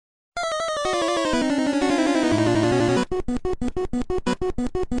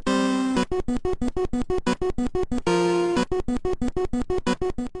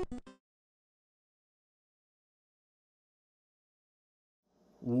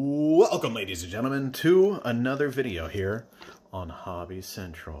Welcome, ladies and gentlemen, to another video here on Hobby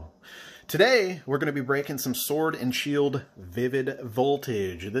Central. Today, we're going to be breaking some Sword and Shield Vivid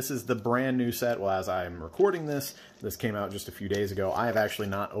Voltage. This is the brand new set. Well, as I'm recording this came out just a few days ago. I have actually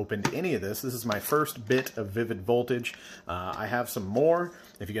not opened any of this. This is my first bit of Vivid Voltage. I have some more.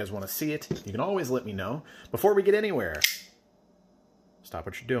 If you guys want to see it, you can always let me know. Before we get anywhere, stop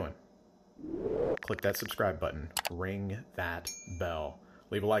what you're doing. Click that subscribe button. Ring that bell.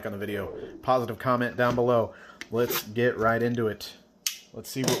 Leave a like on the video. Positive comment down below. Let's get right into it. Let's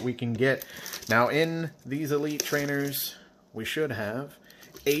see what we can get. Now, in these Elite Trainers, we should have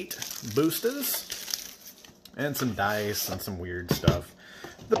 8 boosters and some dice and some weird stuff.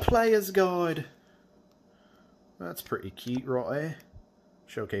 The Player's Guide. That's pretty cute, right?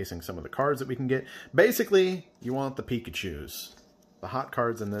 Showcasing some of the cards that we can get. Basically, you want the Pikachus. The hot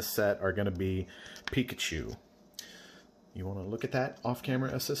cards in this set are going to be Pikachu. You want to look at that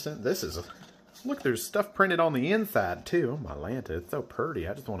off-camera assistant? This is... Look, there's stuff printed on the inside, too. My Lanta, it's so pretty.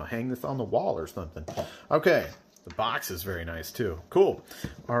 I just want to hang this on the wall or something. Okay, the box is very nice, too. Cool.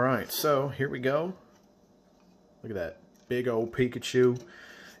 All right, so here we go. Look at that big old Pikachu.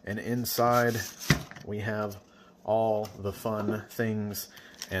 And inside, we have all the fun things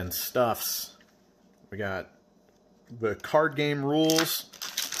and stuffs. We got the card game rules.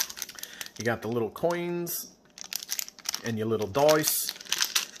 You got the little coins and your little dice.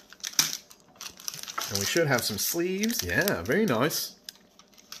 And we should have some sleeves. Yeah, very nice.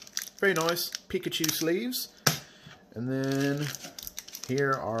 Very nice Pikachu sleeves. And then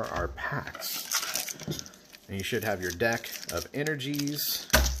here are our packs. And you should have your deck of energies,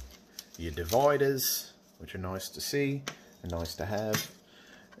 your dividers, which are nice to see and nice to have.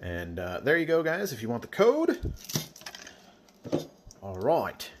 And there you go, guys, if you want the code. All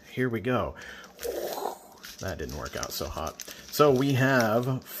right, here we go. That didn't work out so hot. So we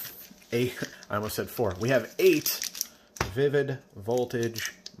have I almost said 4. We have 8 Vivid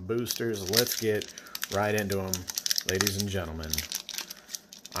Voltage boosters. Let's get right into them, ladies and gentlemen.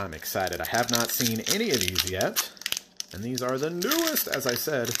 I'm excited. I have not seen any of these yet. And these are the newest, as I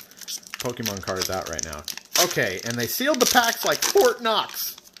said, Pokemon cards out right now. Okay, and they sealed the packs like Fort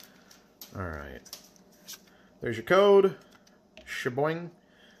Knox. All right. There's your code. Shaboing.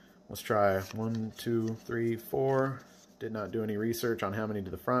 Let's try 1, 2, 3, 4. Did not do any research on how many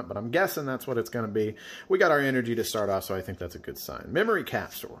to the front, but I'm guessing that's what it's going to be. We got our energy to start off, so I think that's a good sign. Memory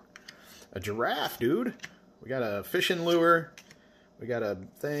capsule. A giraffe, dude. We got a fishing lure. We got a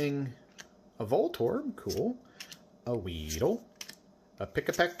thing. A Voltorb. Cool. A Weedle. A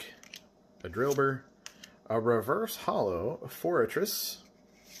Pick-a-Peck. A Drillbur. A reverse hollow Fortress.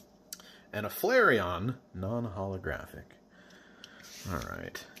 And a Flareon non-holographic.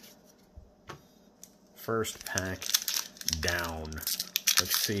 Alright. First pack down.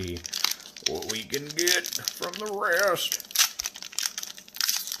 Let's see what we can get from the rest.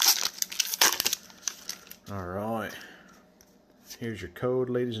 Alright. Here's your code,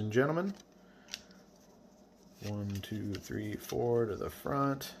 ladies and gentlemen. 1, 2, 3, 4 to the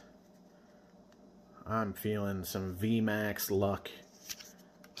front. I'm feeling some VMAX luck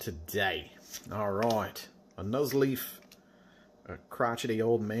today. Alright. A Nuzleaf. A crotchety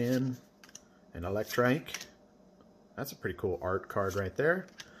old man. An Electrike. That's a pretty cool art card right there.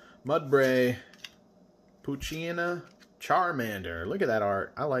 Mudbray. Poochyena. Charmander. Look at that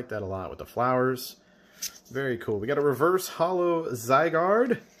art. I like that a lot with the flowers. Very cool. We got a reverse hollow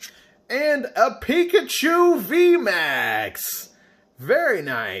Zygarde. And a Pikachu VMAX. Very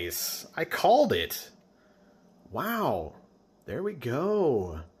nice. I called it. Wow. There we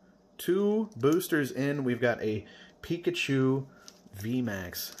go. 2 boosters in. We've got a Pikachu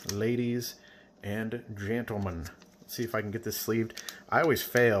VMAX. Ladies and gentlemen. Let's see if I can get this sleeved. I always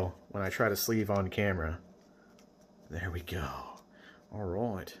fail when I try to sleeve on camera. There we go.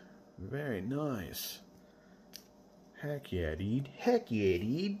 Alright. Very nice. Heck yeah, dude. Heck yeah,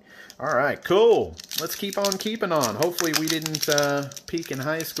 dude. Alright, cool. Let's keep on keeping on. Hopefully we didn't peak in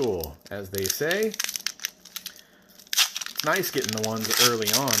high school, as they say. It's nice getting the ones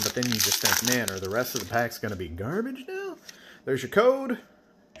early on, but then you just think, man, are the rest of the packs going to be garbage now? There's your code.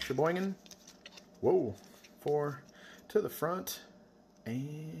 Sheboygan. Whoa. 4 to the front.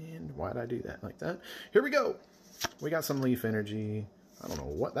 And why'd I do that like that? Here we go. We got some leaf energy. I don't know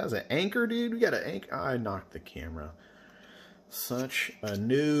what. That's an anchor, dude. We got an anchor. I knocked the camera. Such a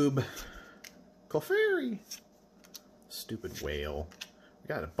noob. Clefairy. Stupid whale. We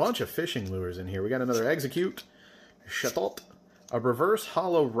got a bunch of fishing lures in here. We got another Execute. Chatot. A reverse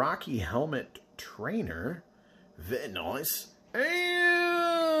hollow Rocky Helmet Trainer. Very nice.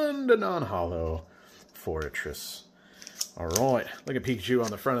 And a non-hollow Fortress. All right, look at Pikachu on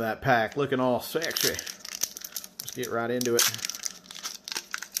the front of that pack, looking all sexy. Let's get right into it.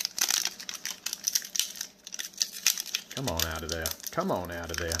 Come on out of there. Come on out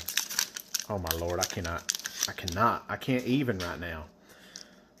of there. Oh my Lord, I can't even right now.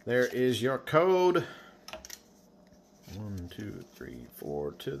 There is your code. 1, 2, 3,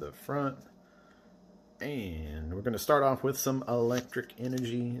 4 to the front. And we're going to start off with some electric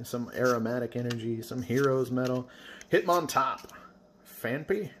energy, some aromatic energy, some heroes metal. Hitmontop,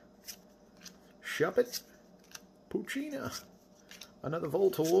 Phanpy, Shuppet, Puccina, another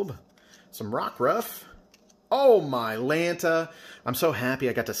Voltorb, some Rockruff. Oh my Lanta. I'm so happy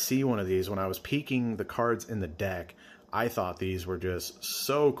I got to see one of these when I was peeking the cards in the deck. I thought these were just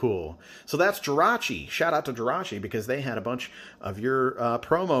so cool. So that's Jirachi. Shout out to Jirachi because they had a bunch of your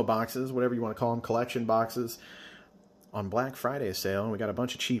promo boxes, whatever you want to call them, collection boxes, on Black Friday sale. And we got a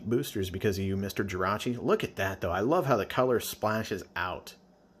bunch of cheap boosters because of you, Mr. Jirachi. Look at that, though. I love how the color splashes out.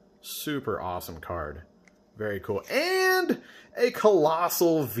 Super awesome card. Very cool. And a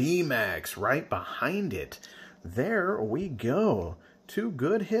Colossal VMAX right behind it. There we go. 2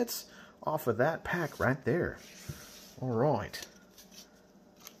 good hits off of that pack right there. All right.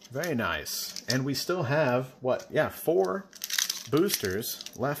 Very nice. And we still have, what? Yeah, 4 boosters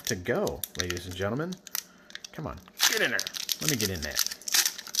left to go, ladies and gentlemen. Come on. Get in there. Let me get in there.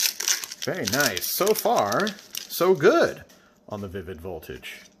 Very nice. So far, so good on the Vivid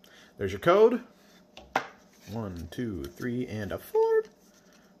Voltage. There's your code. 1, 2, 3, and a 4.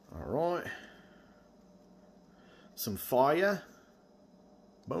 All right. Some fire.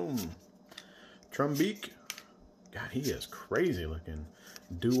 Boom. Trumbeak. God, he is crazy looking.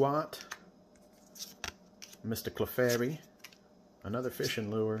 Duat. Mr. Clefairy. Another fishing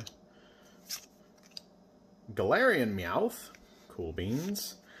lure. Galarian Meowth. Cool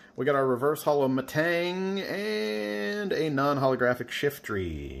beans. We got our reverse holo Matang and a non-holographic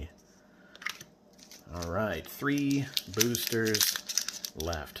Shiftry. All right, 3 boosters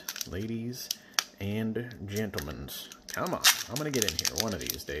left, ladies and gentlemen. Come on, I'm going to get in here one of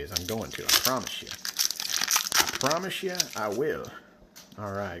these days. I'm going to, I promise you. I promise you, I will.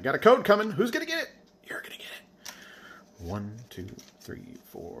 All right, got a code coming. Who's going to get it? You're going to get it. 1, 2, 3,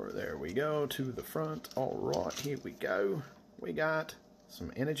 4. There we go, to the front. All right, here we go. We got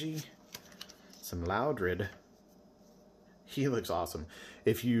some energy, some Loudred. He looks awesome.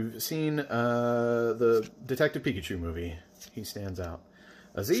 If you've seen the Detective Pikachu movie, he stands out.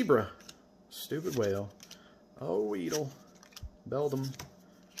 A Zebra, Stupid Whale, oh Weedle, Beldum,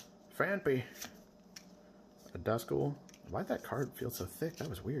 Phanpy, a Duskull. Why'd that card feel so thick? That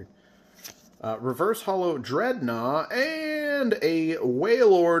was weird. Reverse Holo Dreadnought, and a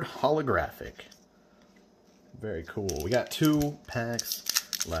Wailord holographic. Very cool. We got 2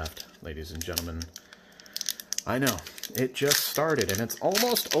 packs left, ladies and gentlemen. I know, it just started and it's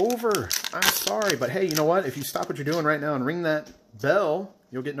almost over. I'm sorry, but hey, you know what? If you stop what you're doing right now and ring that bell,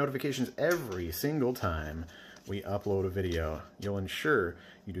 you'll get notifications every single time we upload a video. You'll ensure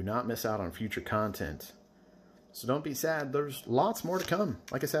you do not miss out on future content. So don't be sad. There's lots more to come.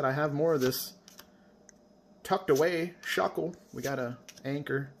 Like I said, I have more of this tucked away. Shuckle. We got a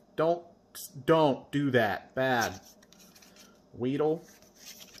Anchor. Don't do that. Bad. Weedle.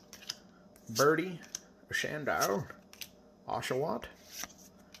 Birdie. A Shandau. Oshawott.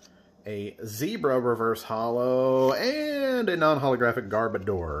 A Zebra reverse holo. And a non-holographic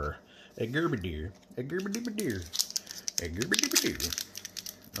Garbodor. A Gerbadeer. A Gerbadeer. A Gerbadeer.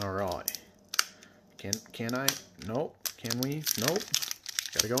 Alright. Can I? Nope. Can we? Nope.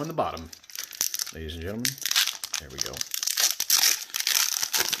 Gotta go in the bottom. Ladies and gentlemen. There we go.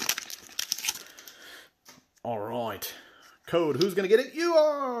 Alright. Code. Who's gonna get it? You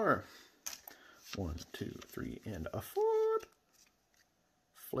are! 1, 2, 3, and a 4.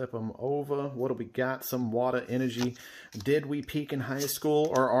 Flip them over. What do we got? Some water energy. Did we peak in high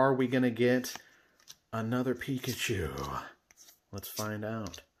school, or are we gonna get another Pikachu? Let's find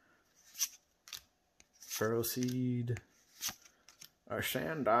out. Ferroseed. A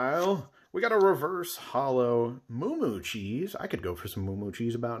Shandile. We got a reverse holo Moo Cheese. I could go for some Moo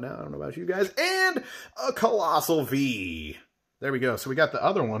Cheese about now. I don't know about you guys. And a Colossal V. There we go. So we got the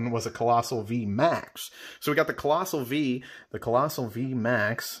other one was a Colossal V Max. So we got the Colossal V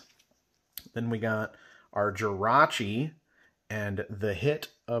Max. Then we got our Jirachi. And the hit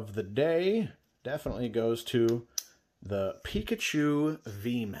of the day definitely goes to the Pikachu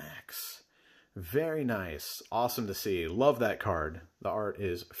V Max. Very nice. Awesome to see. Love that card. The art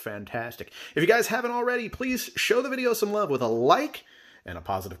is fantastic. If you guys haven't already, please show the video some love with a like and a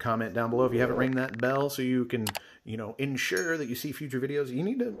positive comment down below. If you haven't, ring that bell so you can, you know, ensure that you see future videos. You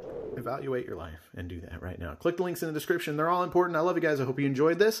need to evaluate your life and do that right now. Click the links in the description. They're all important. I love you guys. I hope you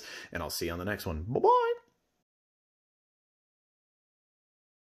enjoyed this, and I'll see you on the next one. Bye-bye.